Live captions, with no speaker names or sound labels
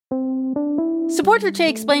Support for Jay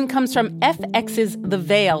Explained comes from FX's The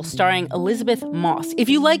Veil, starring Elizabeth Moss. If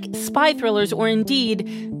you like spy thrillers or indeed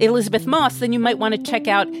Elizabeth Moss, then you might want to check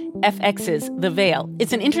out FX's The Veil.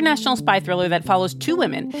 It's an international spy thriller that follows two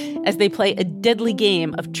women as they play a deadly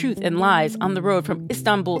game of truth and lies on the road from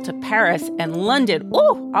Istanbul to Paris and London.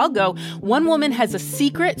 Oh, I'll go. One woman has a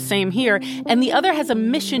secret, same here, and the other has a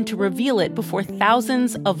mission to reveal it before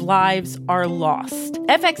thousands of lives are lost.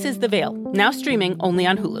 FX's The Veil, now streaming only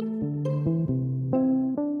on Hulu.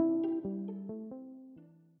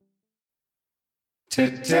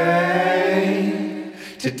 Today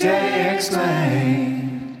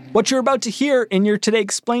Explained. What you're about to hear in your Today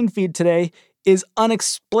Explained feed today is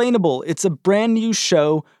Unexplainable. It's a brand new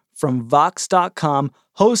show from Vox.com,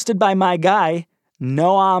 hosted by my guy,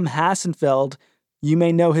 Noam Hassenfeld. You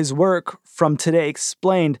may know his work from Today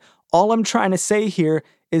Explained. All I'm trying to say here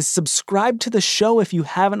is subscribe to the show if you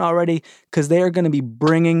haven't already, because they are going to be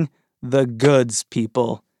bringing the goods,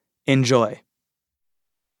 people. Enjoy.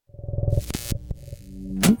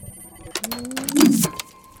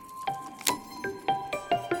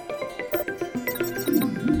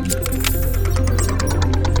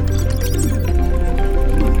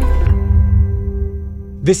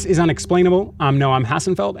 This is Unexplainable. I'm Noam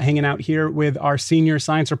Hassenfeld, hanging out here with our senior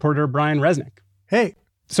science reporter, Brian Resnick. Hey.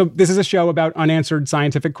 So this is a show about unanswered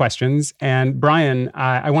scientific questions. And Brian,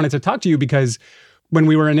 I wanted to talk to you because when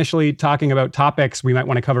we were initially talking about topics we might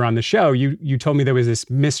want to cover on the show, you told me there was this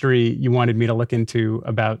mystery you wanted me to look into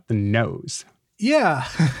about the nose. Yeah,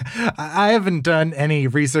 I haven't done any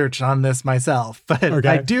research on this myself, but okay.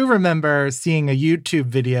 I do remember seeing a YouTube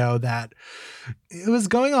video that it was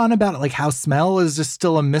going on about like how smell is just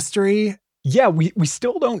still a mystery. Yeah, we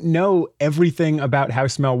still don't know everything about how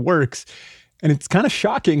smell works. And it's kind of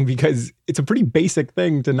shocking because it's a pretty basic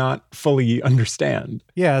thing to not fully understand.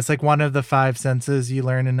 Yeah, it's like one of the 5 senses you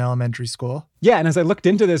learn in elementary school. Yeah, and as I looked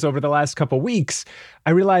into this over the last couple weeks,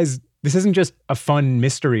 I realized this isn't just a fun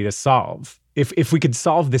mystery to solve. If we could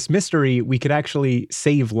solve this mystery, we could actually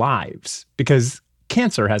save lives because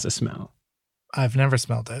cancer has a smell. I've never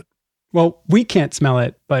smelled it. Well, we can't smell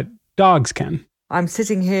it, but dogs can. I'm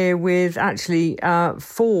sitting here with actually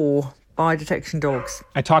 4 biodetection dogs.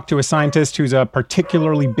 I talked to a scientist who's a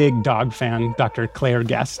particularly big dog fan, Dr. Claire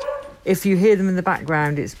Guest. If you hear them in the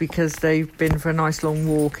background, it's because they've been for a nice long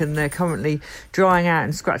walk and they're currently drying out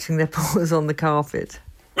and scratching their paws on the carpet.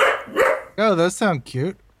 Oh, those sound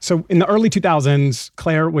cute. So in the early 2000s,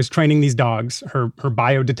 Claire was training these dogs, her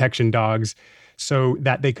biodetection dogs, so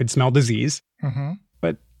that they could smell disease. Mm-hmm.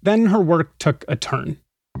 But then her work took a turn.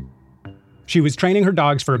 She was training her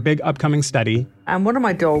dogs for a big upcoming study. And one of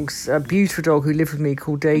my dogs, a beautiful dog who lived with me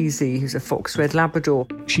called Daisy, who's a fox red Labrador.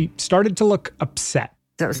 She started to look upset.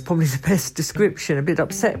 That was probably the best description, a bit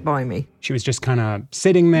upset by me. She was just kind of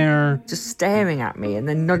sitting there. Just staring at me and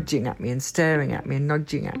then nudging at me and staring at me and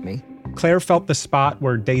nudging at me. Claire felt the spot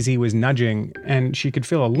where Daisy was nudging and she could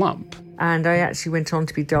feel a lump. And I actually went on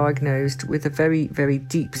to be diagnosed with a very, very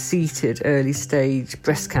deep-seated early stage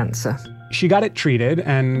breast cancer. She got it treated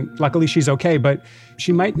and luckily she's okay, but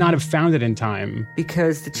she might not have found it in time.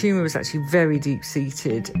 Because the tumor was actually very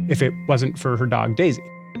deep-seated. If it wasn't for her dog, Daisy.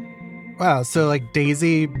 Wow, so like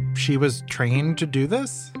Daisy, she was trained to do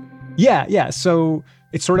this? Yeah. So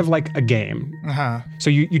it's sort of like a game. Uh-huh. So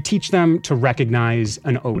you teach them to recognize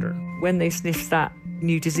an odor. When they sniff that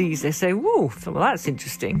new disease, they say, whoa, well, that's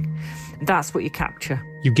interesting. That's what you capture.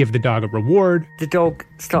 You give the dog a reward. The dog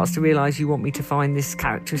starts to realize you want me to find this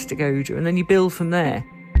characteristic odor, and then you build from there.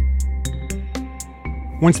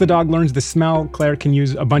 Once the dog learns the smell, Claire can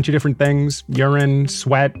use a bunch of different things: urine,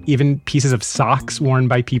 sweat, even pieces of socks worn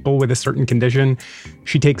by people with a certain condition.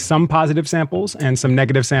 She takes some positive samples and some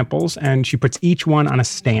negative samples, and she puts each one on a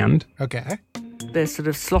stand. Okay. They're sort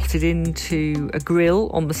of slotted into a grill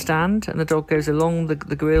on the stand, and the dog goes along the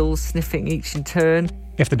grill, sniffing each in turn.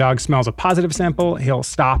 If the dog smells a positive sample, he'll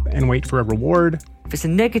stop and wait for a reward. If it's a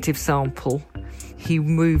negative sample, he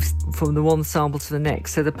moves from the one sample to the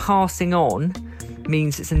next. So the passing on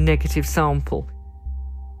means it's a negative sample.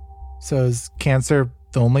 So is cancer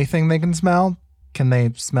the only thing they can smell? Can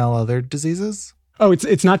they smell other diseases? Oh,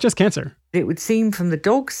 it's not just cancer. It would seem from the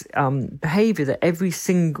dog's behavior that every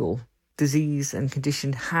single disease and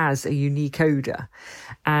condition has a unique odor,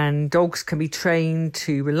 and dogs can be trained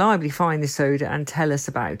to reliably find this odor and tell us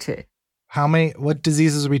about it. What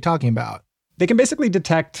diseases are we talking about? They can basically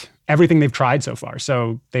detect everything they've tried so far.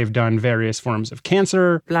 So they've done various forms of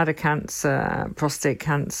cancer. Bladder cancer, prostate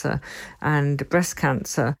cancer, and breast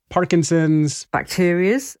cancer. Parkinson's.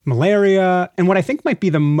 Bacterias. Malaria. And what I think might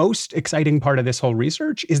be the most exciting part of this whole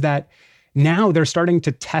research is that now they're starting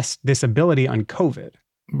to test this ability on COVID.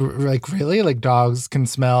 Like, really? Like, dogs can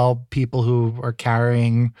smell people who are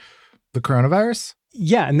carrying the coronavirus?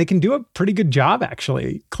 Yeah, and they can do a pretty good job,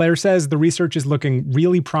 actually. Claire says the research is looking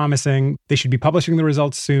really promising. They should be publishing the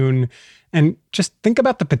results soon. And just think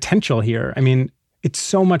about the potential here. I mean, it's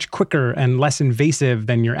so much quicker and less invasive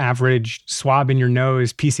than your average swab in your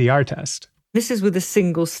nose PCR test. This is with a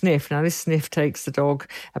single sniff. Now, this sniff takes the dog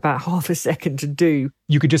about half a second to do.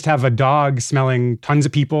 You could just have a dog smelling tons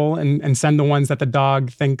of people and send the ones that the dog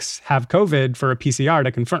thinks have COVID for a PCR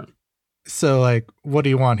to confirm. So, like, what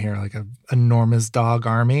do you want here? Like an enormous dog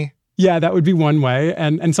army? Yeah, that would be one way.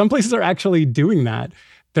 And some places are actually doing that.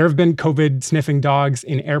 There have been COVID sniffing dogs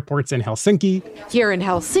in airports in Helsinki. Here in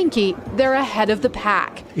Helsinki, they're ahead of the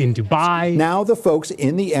pack. In Dubai. Now the folks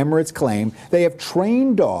in the Emirates claim they have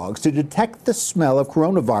trained dogs to detect the smell of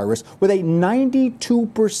coronavirus with a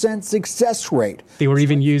 92% success rate. They were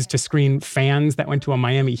even used to screen fans that went to a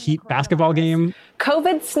Miami Heat basketball game.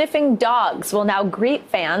 COVID-sniffing dogs will now greet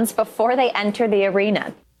fans before they enter the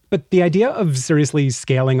arena. But the idea of seriously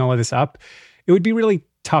scaling all of this up, it would be really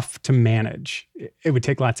tough to manage. It would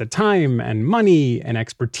take lots of time and money and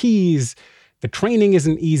expertise. The training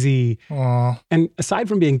isn't easy. Aww. And aside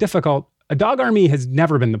from being difficult, a dog army has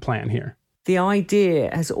never been the plan here. The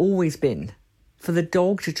idea has always been for the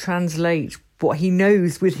dog to translate what he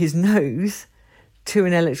knows with his nose to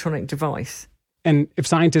an electronic device. And if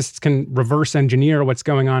scientists can reverse engineer what's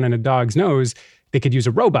going on in a dog's nose, they could use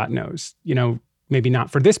a robot nose. You know, maybe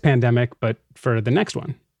not for this pandemic, but for the next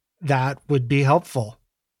one. That would be helpful.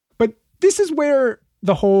 But this is where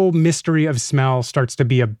the whole mystery of smell starts to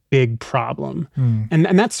be a big problem.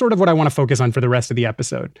 And that's sort of what I want to focus on for the rest of the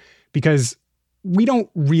episode, because we don't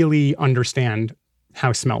really understand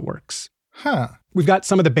how smell works. We've got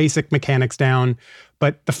some of the basic mechanics down,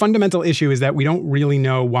 but the fundamental issue is that we don't really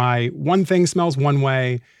know why one thing smells one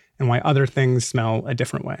way and why other things smell a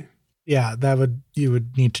different way. Yeah, you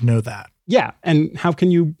would need to know that. Yeah, and how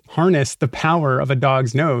can you harness the power of a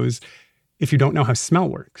dog's nose if you don't know how smell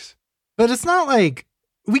works? But it's not like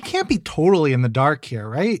we can't be totally in the dark here,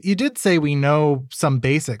 right? You did say we know some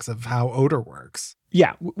basics of how odor works.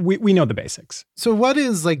 Yeah, we know the basics. So what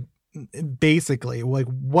is basically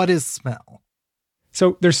what is smell?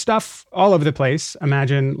 So there's stuff all over the place.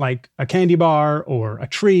 Imagine like a candy bar or a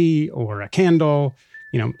tree or a candle,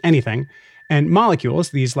 anything. And molecules,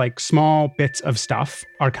 these like small bits of stuff,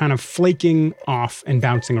 are kind of flaking off and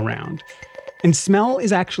bouncing around. And smell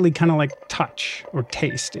is actually kind of like touch or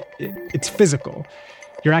taste. It's physical.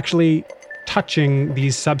 You're actually touching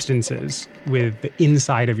these substances with the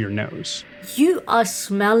inside of your nose. You are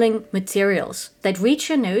smelling materials that reach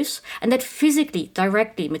your nose and that physically,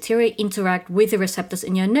 directly, materially interact with the receptors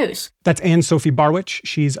in your nose. That's Anne-Sophie Barwich.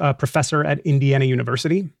 She's a professor at Indiana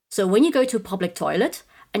University. So when you go to a public toilet,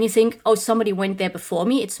 and you think, oh, somebody went there before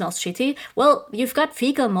me, it smells shitty. Well, you've got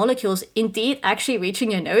fecal molecules indeed actually reaching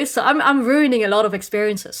your nose, so I'm ruining a lot of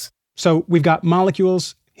experiences. So we've got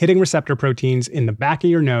molecules hitting receptor proteins in the back of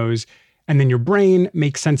your nose, and then your brain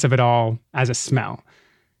makes sense of it all as a smell.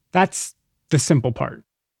 That's the simple part.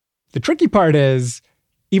 The tricky part is,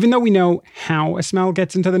 even though we know how a smell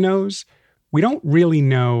gets into the nose, we don't really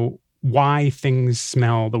know why things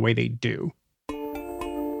smell the way they do.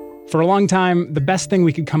 For a long time, the best thing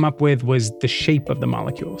we could come up with was the shape of the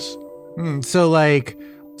molecules. So like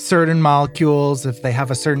certain molecules, if they have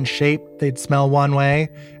a certain shape, they'd smell one way.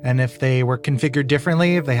 And if they were configured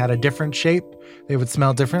differently, if they had a different shape, they would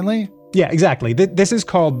smell differently? Yeah, exactly. This is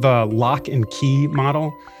called the lock and key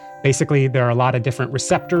model. Basically, there are a lot of different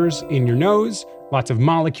receptors in your nose, lots of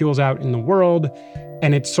molecules out in the world.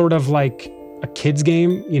 And it's sort of like a kid's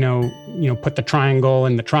game, put the triangle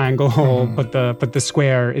in the triangle hole, put the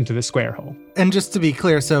square into the square hole. And just to be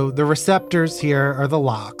clear, so the receptors here are the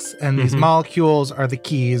locks, and these molecules are the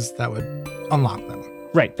keys that would unlock them.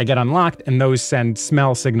 Right, they get unlocked, and those send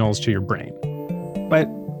smell signals to your brain. But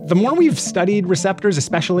the more we've studied receptors,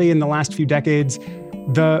 especially in the last few decades,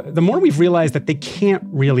 the more we've realized that they can't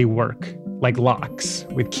really work like locks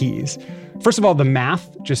with keys. First of all, the math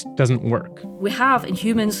just doesn't work. We have in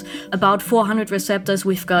humans about 400 receptors.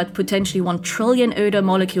 We've got potentially 1 trillion odor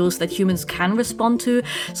molecules that humans can respond to.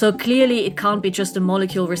 So clearly it can't be just a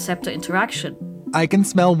molecule-receptor interaction. I can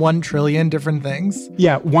smell 1 trillion different things?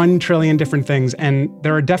 Yeah, 1 trillion different things. And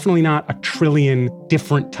there are definitely not 1 trillion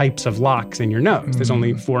different types of locks in your nose. There's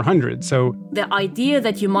only 400. So the idea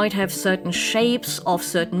that you might have certain shapes of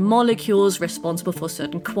certain molecules responsible for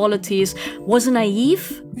certain qualities was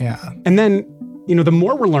naive. Yeah. And then, the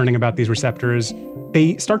more we're learning about these receptors,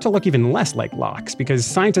 they start to look even less like locks, because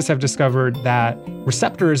scientists have discovered that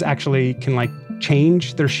receptors actually can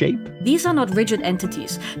change their shape? These are not rigid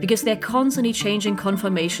entities because they're constantly changing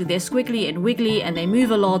conformation. They're squiggly and wiggly and they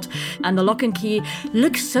move a lot. And the lock and key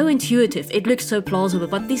looks so intuitive. It looks so plausible,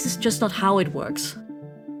 but this is just not how it works.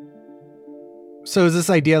 So is this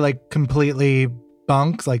idea like completely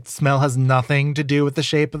bunk? Like smell has nothing to do with the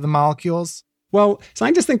shape of the molecules? Well,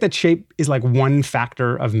 scientists think that shape is like one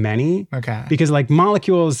factor of many. Okay. Because like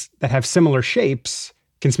molecules that have similar shapes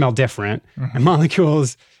can smell different, and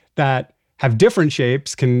molecules that have different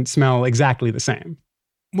shapes can smell exactly the same.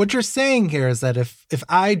 What you're saying here is that if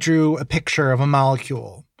I drew a picture of a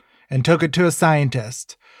molecule and took it to a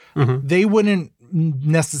scientist, they wouldn't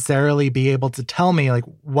necessarily be able to tell me like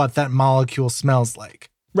what that molecule smells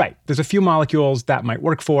like. Right. There's a few molecules that might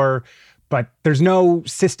work for, but there's no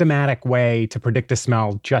systematic way to predict a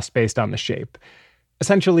smell just based on the shape.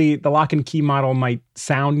 Essentially, the lock and key model might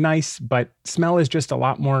sound nice, but smell is just a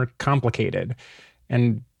lot more complicated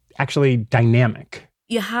and actually dynamic.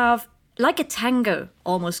 You have like a tango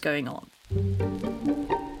almost going on.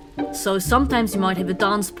 So sometimes you might have a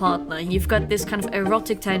dance partner and you've got this kind of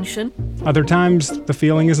erotic tension. Other times, the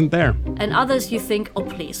feeling isn't there. And others you think, oh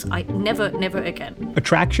please, I never again.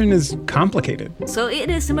 Attraction is complicated. So in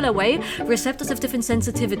a similar way, receptors have different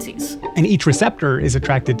sensitivities. And each receptor is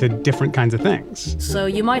attracted to different kinds of things. So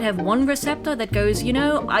you might have one receptor that goes,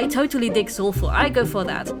 I totally dig sulfur, I go for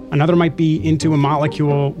that. Another might be into a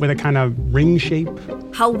molecule with a kind of ring shape.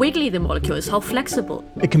 How wiggly the molecule is, how flexible.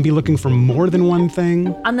 It can be looking for more than one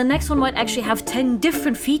thing. And the next one might actually have 10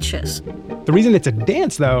 different features. The reason it's a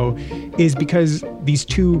dance, though, is because these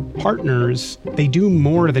two partners, they do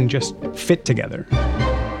more than just fit together.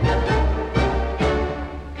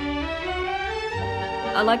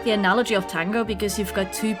 I like the analogy of tango because you've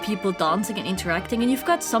got two people dancing and interacting, and you've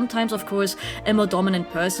got sometimes, of course, a more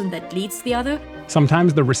dominant person that leads the other.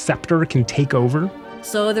 Sometimes the receptor can take over.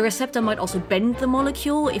 So the receptor might also bend the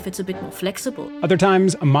molecule if it's a bit more flexible. Other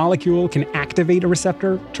times, a molecule can activate a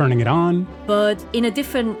receptor, turning it on. But in a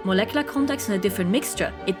different molecular context, in a different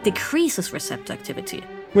mixture, it decreases receptor activity.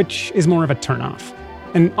 Which is more of a turnoff.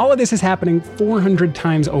 And all of this is happening 400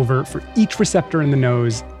 times over for each receptor in the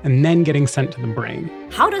nose and then getting sent to the brain.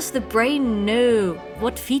 How does the brain know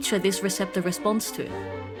what feature this receptor responds to?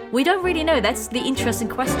 We don't really know. That's the interesting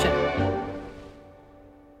question.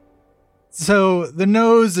 So the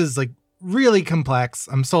nose is like really complex.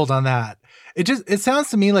 I'm sold on that. It sounds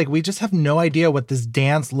to me like we just have no idea what this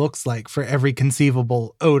dance looks like for every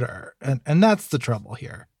conceivable odor. And that's the trouble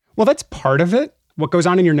here. Well, that's part of it. What goes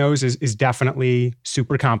on in your nose is definitely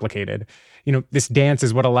super complicated. This dance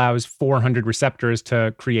is what allows 400 receptors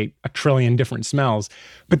to create a trillion different smells.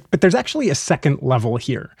 But there's actually a second level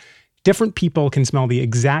here. Different people can smell the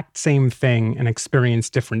exact same thing and experience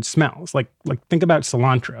different smells. Like think about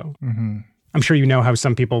cilantro. Mm-hmm. I'm sure you know how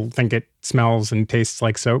some people think it smells and tastes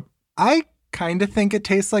like soap. I kind of think it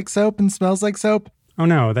tastes like soap and smells like soap. Oh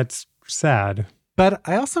no, that's sad. But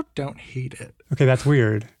I also don't hate it. Okay, that's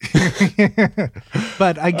weird.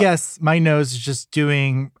 But I guess my nose is just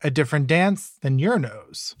doing a different dance than your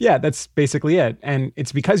nose. Yeah, that's basically it. And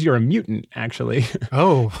it's because you're a mutant, actually.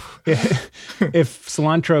 Oh. If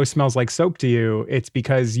cilantro smells like soap to you, it's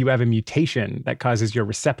because you have a mutation that causes your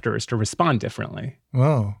receptors to respond differently.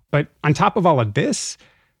 Whoa. But on top of all of this,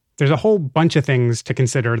 there's a whole bunch of things to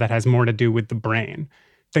consider that has more to do with the brain.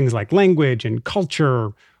 Things like language and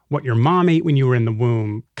culture, what your mom ate when you were in the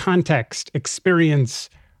womb, context, experience,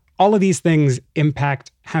 all of these things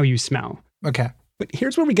impact how you smell. Okay. But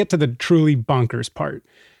here's where we get to the truly bonkers part.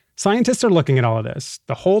 Scientists are looking at all of this,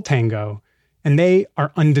 the whole tango, and they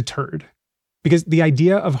are undeterred. Because the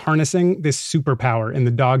idea of harnessing this superpower in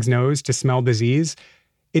the dog's nose to smell disease,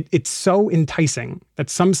 it's so enticing that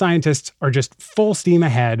some scientists are just full steam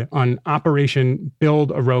ahead on Operation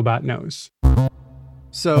Build a Robot Nose.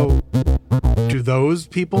 So, do those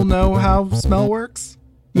people know how smell works?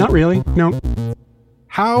 Not really, no.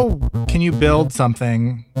 How can you build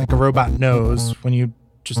something like a robot nose when you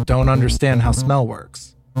just don't understand how smell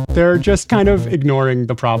works? They're just kind of ignoring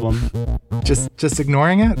the problem. Just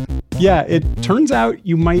ignoring it? Yeah, it turns out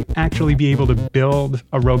you might actually be able to build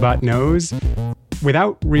a robot nose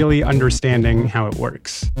without really understanding how it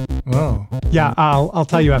works. Whoa. Yeah, I'll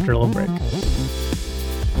tell you after a little break.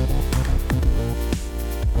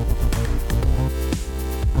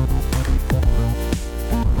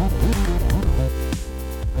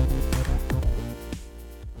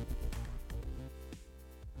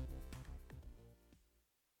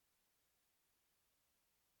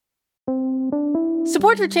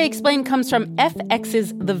 Support for Jay Explained comes from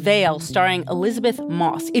FX's The Veil, starring Elizabeth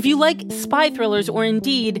Moss. If you like spy thrillers or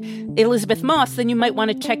indeed Elizabeth Moss, then you might want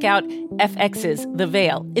to check out FX's The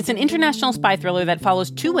Veil. It's an international spy thriller that follows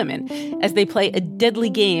two women as they play a deadly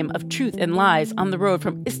game of truth and lies on the road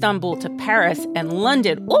from Istanbul to Paris and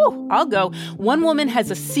London. Ooh, I'll go. One woman has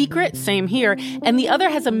a secret, same here, and the other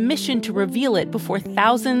has a mission to reveal it before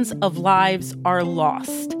thousands of lives are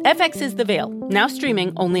lost. FX's The Veil, now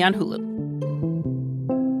streaming only on Hulu.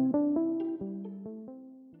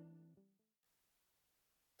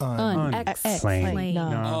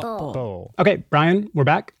 Unexplainable. Okay, Brian, we're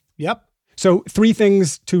back. Yep. So 3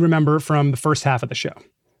 things to remember from the first half of the show.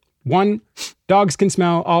 1, dogs can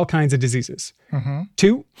smell all kinds of diseases.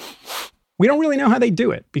 2, we don't really know how they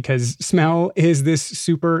do it because smell is this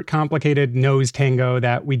super complicated nose tango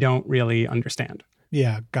that we don't really understand.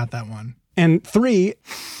 Yeah, got that one. And 3,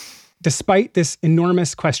 despite this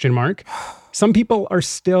enormous question mark, some people are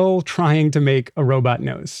still trying to make a robot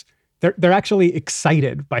nose. They're actually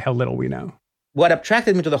excited by how little we know. What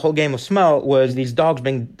attracted me to the whole game of smell was these dogs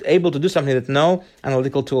being able to do something that no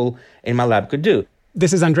analytical tool in my lab could do.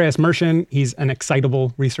 This is Andreas Merschin. He's an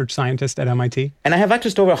excitable research scientist at MIT. And I have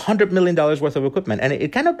access to over $100 million worth of equipment. And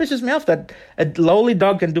it kind of pisses me off that a lowly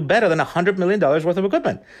dog can do better than $100 million worth of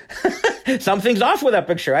equipment. Something's off with that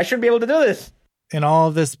picture. I should be able to do this. And all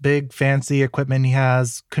of this big fancy equipment he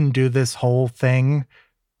has couldn't do this whole thing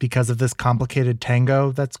because of this complicated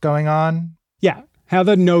tango that's going on? Yeah. How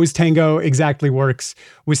the nose tango exactly works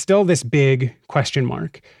was still this big question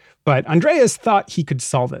mark. But Andreas thought he could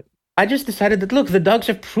solve it. I just decided that, look, the dogs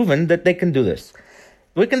have proven that they can do this.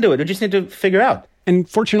 We can do it. We just need to figure out. And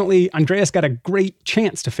fortunately, Andreas got a great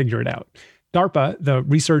chance to figure it out. DARPA, the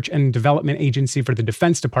Research and Development Agency for the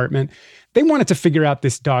Defense Department, they wanted to figure out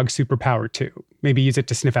this dog superpower too. Maybe use it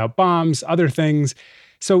to sniff out bombs, other things.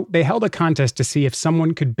 So they held a contest to see if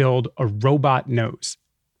someone could build a robot nose.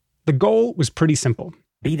 The goal was pretty simple.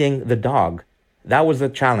 Beating the dog. That was the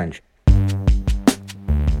challenge.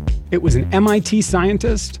 It was an MIT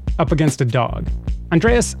scientist up against a dog.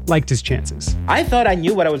 Andreas liked his chances. I thought I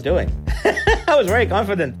knew what I was doing. I was very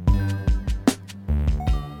confident.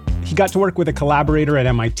 He got to work with a collaborator at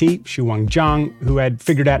MIT, Shuang Zhang, who had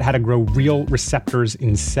figured out how to grow real receptors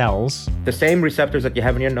in cells. The same receptors that you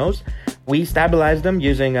have in your nose, we stabilized them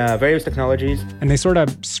using various technologies. And they sort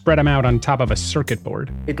of spread them out on top of a circuit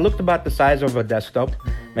board. It looked about the size of a desktop,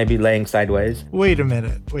 maybe laying sideways. Wait a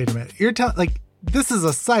minute. You're telling, this is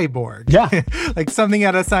a cyborg. Yeah. Like something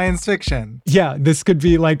out of science fiction. Yeah, this could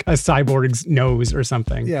be like a cyborg's nose or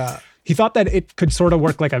something. Yeah. He thought that it could sort of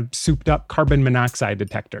work like a souped-up carbon monoxide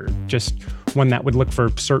detector, just one that would look for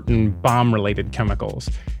certain bomb-related chemicals.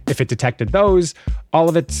 If it detected those, all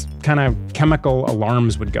of its kind of chemical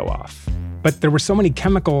alarms would go off. But there were so many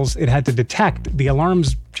chemicals it had to detect, the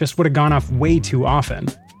alarms just would have gone off way too often.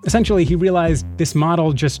 Essentially, he realized this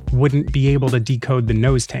model just wouldn't be able to decode the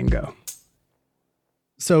nose tango.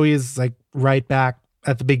 So he's like right back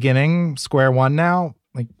at the beginning, square one now.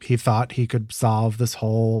 Like he thought he could solve this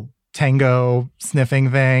whole tango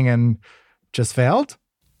sniffing thing and just failed?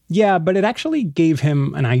 Yeah, but it actually gave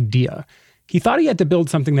him an idea. He thought he had to build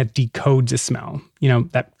something that decodes a smell,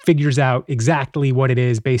 that figures out exactly what it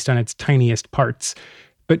is based on its tiniest parts.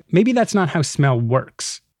 But maybe that's not how smell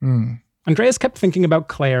works. Andreas kept thinking about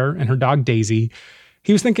Claire and her dog Daisy.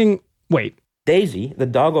 He was thinking, wait. Daisy, the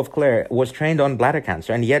dog of Claire, was trained on bladder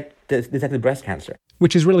cancer and yet detected breast cancer.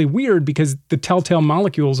 Which is really weird because the telltale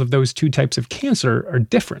molecules of those two types of cancer are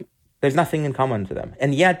different. There's nothing in common to them.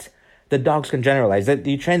 And yet, the dogs can generalize. That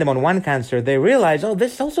you train them on one cancer, they realize, oh,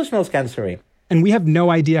 this also smells cancery. And we have no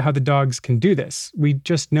idea how the dogs can do this. We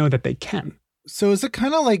just know that they can. So is it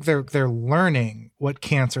kind of like they're learning what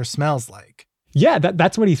cancer smells like? Yeah,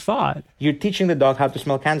 that's what he thought. You're teaching the dog how to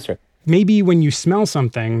smell cancer. Maybe when you smell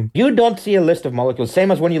something... You don't see a list of molecules. Same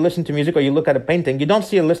as when you listen to music or you look at a painting. You don't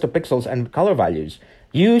see a list of pixels and color values.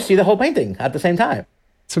 You see the whole painting at the same time.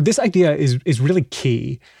 So this idea is really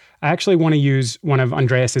key. I actually want to use one of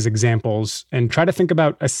Andreas's examples and try to think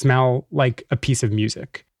about a smell like a piece of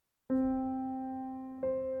music.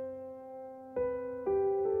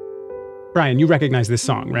 Brian, you recognize this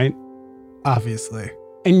song, right? Obviously.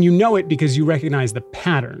 And you know it because you recognize the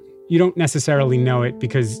pattern. You don't necessarily know it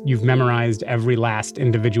because you've memorized every last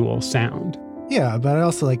individual sound. Yeah, but I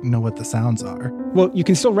also know what the sounds are. Well, you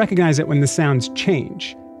can still recognize it when the sounds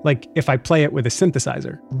change. Like if I play it with a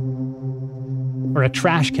synthesizer. Or a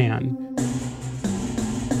trash can.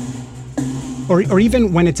 Or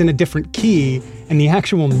even when it's in a different key and the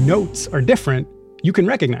actual notes are different, you can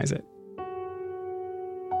recognize it.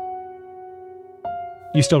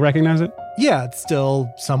 You still recognize it? Yeah, it's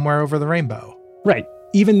still Somewhere Over the Rainbow. Right.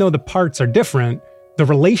 even though the parts are different, the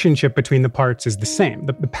relationship between the parts is the same.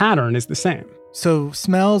 The pattern is the same. So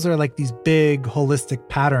smells are like these big holistic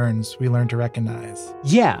patterns we learn to recognize.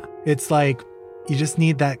 Yeah. It's like you just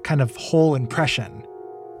need that kind of whole impression.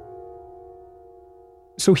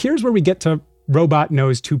 So here's where we get to Robot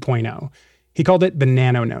Nose 2.0. He called it the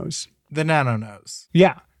nano nose. The nano nose.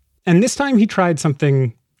 Yeah. And this time he tried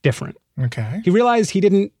something different. Okay. He realized he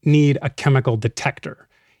didn't need a chemical detector.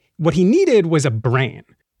 What he needed was a brain.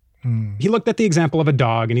 He looked at the example of a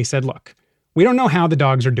dog and he said, look, we don't know how the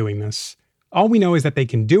dogs are doing this. All we know is that they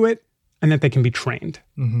can do it and that they can be trained.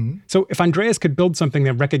 Mm-hmm. So if Andreas could build something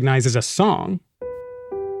that recognizes a song,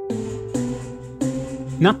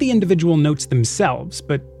 not the individual notes themselves,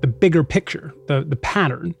 but the bigger picture, the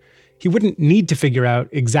pattern, he wouldn't need to figure out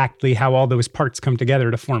exactly how all those parts come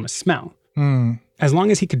together to form a smell. As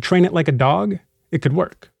long as he could train it like a dog, it could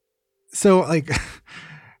work. So, like,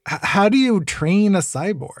 how do you train a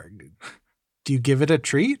cyborg? Do you give it a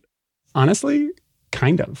treat? Honestly,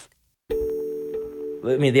 kind of.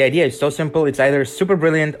 I mean, the idea is so simple. It's either super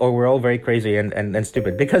brilliant or we're all very crazy and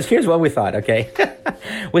stupid. Because here's what we thought, okay?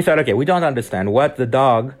 We thought, okay, we don't understand what the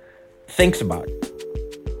dog thinks about.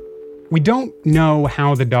 We don't know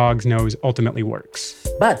how the dog's nose ultimately works.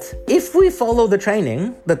 But if we follow the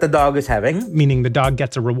training that the dog is having, meaning the dog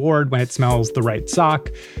gets a reward when it smells the right sock,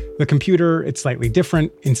 the computer, it's slightly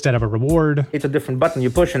different. Instead of a reward, it's a different button you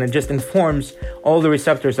push and it just informs all the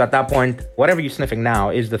receptors at that point. Whatever you're sniffing now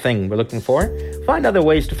is the thing we're looking for. Find other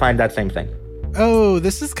ways to find that same thing. Oh,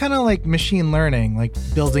 this is kind of like machine learning, like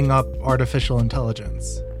building up artificial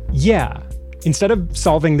intelligence. Yeah. Instead of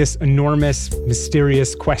solving this enormous,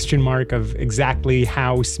 mysterious question mark of exactly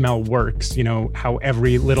how smell works, how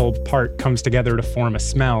every little part comes together to form a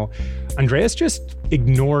smell, Andreas just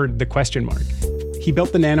ignored the question mark. He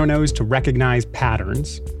built the nano nose to recognize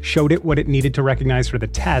patterns, showed it what it needed to recognize for the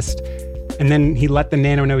test, and then he let the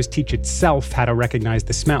nano nose teach itself how to recognize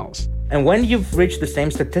the smells. And when you've reached the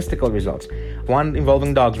same statistical results, one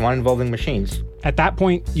involving dogs, one involving machines, at that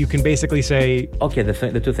point, you can basically say, okay,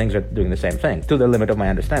 the two things are doing the same thing, to the limit of my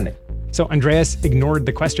understanding. So Andreas ignored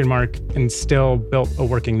the question mark and still built a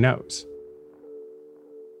working nose.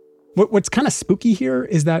 What's kind of spooky here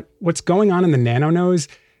is that what's going on in the nano nose,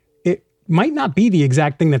 it might not be the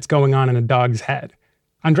exact thing that's going on in a dog's head.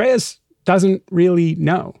 Andreas doesn't really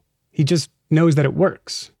know. He just knows that it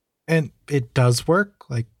works. And it does work?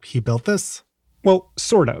 Like, he built this? Well,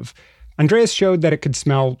 sort of. Andreas showed that it could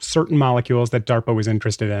smell certain molecules that DARPA was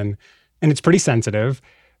interested in, and it's pretty sensitive,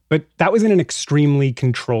 but that was in an extremely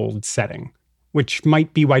controlled setting, which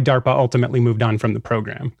might be why DARPA ultimately moved on from the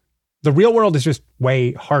program. The real world is just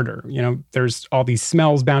way harder. There's all these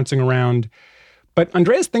smells bouncing around, but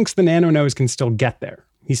Andreas thinks the nano nose can still get there.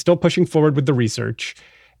 He's still pushing forward with the research,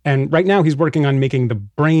 and right now he's working on making the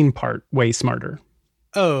brain part way smarter.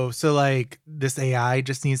 Oh, so like this AI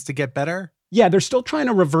just needs to get better? Yeah, they're still trying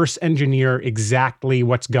to reverse engineer exactly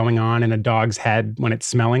what's going on in a dog's head when it's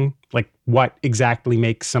smelling, like what exactly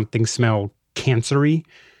makes something smell cancery.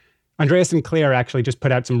 Andreas and Claire actually just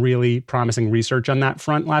put out some really promising research on that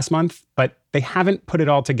front last month, but they haven't put it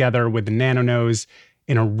all together with the nano nose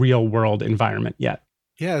in a real world environment yet.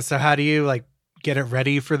 Yeah, so how do you get it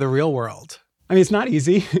ready for the real world? I mean, it's not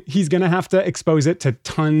easy. He's going to have to expose it to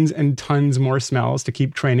tons and tons more smells to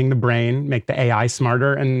keep training the brain, make the AI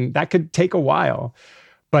smarter, and that could take a while.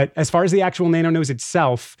 But as far as the actual nano nose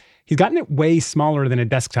itself, he's gotten it way smaller than a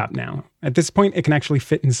desktop now. At this point, it can actually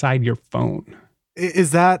fit inside your phone.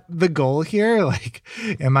 Is that the goal here?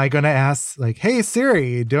 Am I going to ask, hey,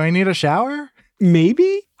 Siri, do I need a shower?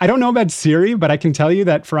 Maybe. I don't know about Siri, but I can tell you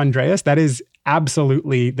that for Andreas, that is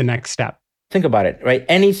absolutely the next step. Think about it, right?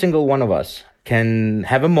 Any single one of us can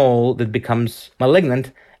have a mole that becomes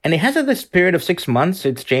malignant, and it has this period of 6 months.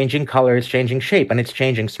 It's changing color, it's changing shape, and it's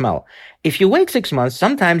changing smell. If you wait 6 months,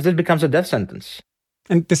 sometimes it becomes a death sentence.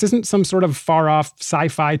 And this isn't some sort of far-off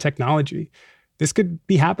sci-fi technology. This could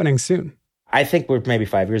be happening soon. I think we're maybe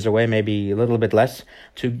 5 years away, maybe a little bit less,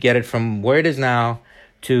 to get it from where it is now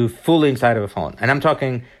to fully inside of a phone. And I'm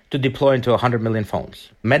talking to deploy into 100 million phones.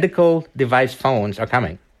 Medical device phones are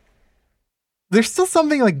coming. There's still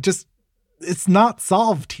something it's not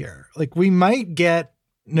solved here. We might get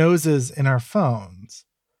noses in our phones,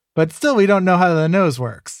 but still we don't know how the nose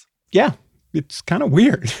works. Yeah, it's kind of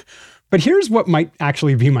weird. But here's what might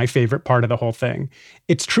actually be my favorite part of the whole thing.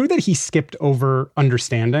 It's true that he skipped over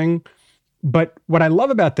understanding, but what I love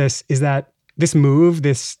about this is that this move,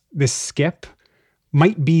 this skip,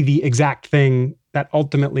 might be the exact thing that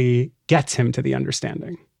ultimately gets him to the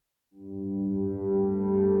understanding.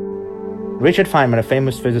 Richard Feynman, a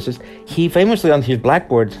famous physicist, he famously on his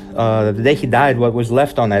blackboard, the day he died, what was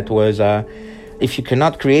left on it was, if you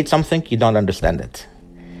cannot create something, you don't understand it.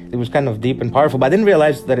 It was kind of deep and powerful, but I didn't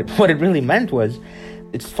realize that what it really meant was,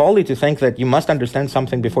 it's folly to think that you must understand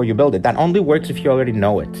something before you build it. That only works if you already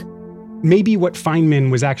know it. Maybe what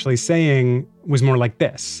Feynman was actually saying was more like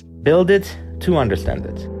this. Build it to understand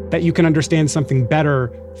it. That you can understand something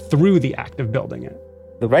better through the act of building it.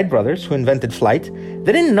 The Wright brothers, who invented flight,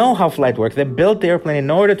 they didn't know how flight worked. They built the airplane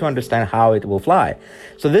in order to understand how it will fly.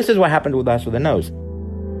 So this is what happened with us with the nose.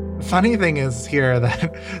 Funny thing is here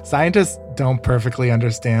that scientists don't perfectly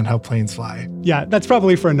understand how planes fly. Yeah, that's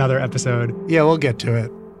probably for another episode. Yeah, we'll get to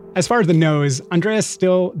it. As far as the nose, Andreas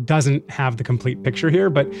still doesn't have the complete picture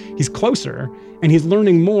here, but he's closer, and he's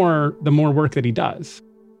learning more the more work that he does.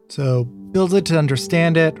 So build it to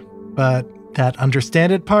understand it, but that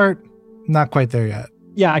understand it part, not quite there yet.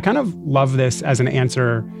 Yeah, I kind of love this as an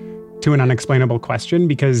answer to an unexplainable question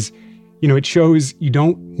because, it shows you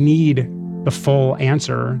don't need the full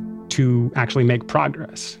answer to actually make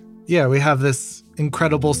progress. Yeah, we have this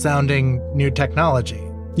incredible sounding new technology.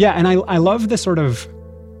 Yeah, and I love the sort of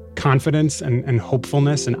confidence and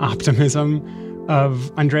hopefulness and optimism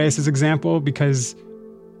of Andreas's example because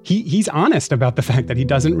he's honest about the fact that he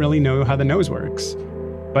doesn't really know how the nose works.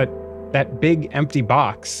 But that big empty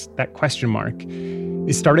box, that question mark,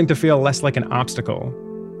 is starting to feel less like an obstacle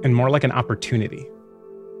and more like an opportunity.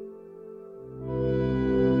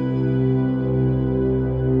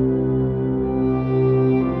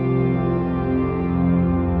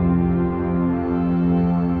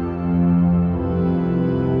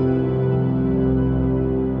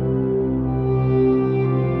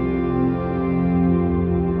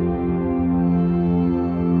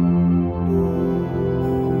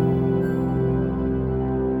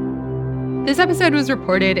 This episode was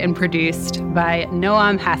reported and produced by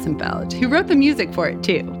Noam Hassenfeld, who wrote the music for it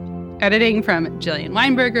too. Editing from Jillian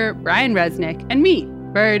Weinberger, Brian Resnick, and me,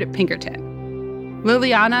 Bird Pinkerton.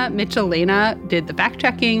 Liliana Mitchell-Lena did the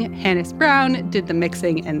fact-checking, Hannes Brown did the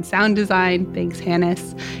mixing and sound design, thanks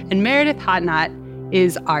Hannes, and Meredith Hodnott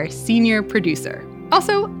is our senior producer.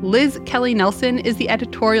 Also, Liz Kelly-Nelson is the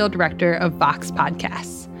editorial director of Vox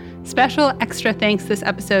Podcasts. Special extra thanks this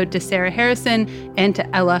episode to Sarah Harrison and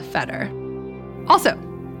to Ella Feder. Also,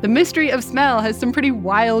 the mystery of smell has some pretty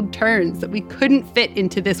wild turns that we couldn't fit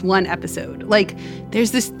into this one episode. Like, there's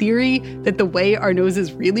this theory that the way our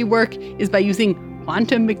noses really work is by using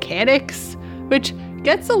quantum mechanics, which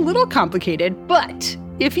gets a little complicated, but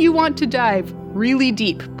if you want to dive really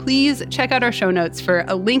deep, please check out our show notes for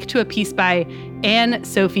a link to a piece by Anne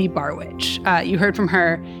Sophie Barwich. You heard from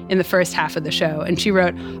her in the first half of the show, and she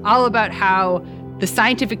wrote all about how the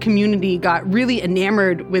scientific community got really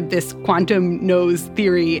enamored with this quantum nose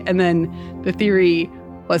theory, and then the theory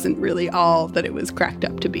wasn't really all that it was cracked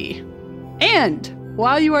up to be. And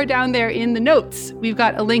while you are down there in the notes, we've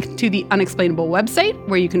got a link to the Unexplainable website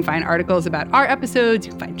where you can find articles about our episodes,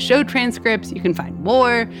 you can find show transcripts, you can find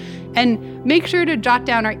more, and make sure to jot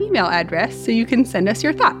down our email address so you can send us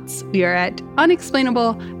your thoughts. We are at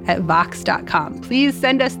unexplainable@vox.com. Please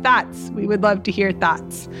send us thoughts. We would love to hear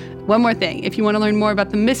thoughts. One more thing, if you want to learn more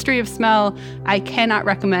about the mystery of smell, I cannot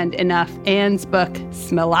recommend enough Anne's book,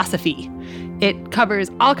 Smellosophy. It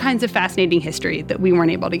covers all kinds of fascinating history that we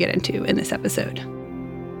weren't able to get into in this episode.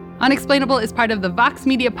 Unexplainable is part of the Vox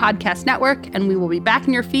Media Podcast Network, and we will be back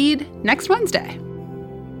in your feed next Wednesday.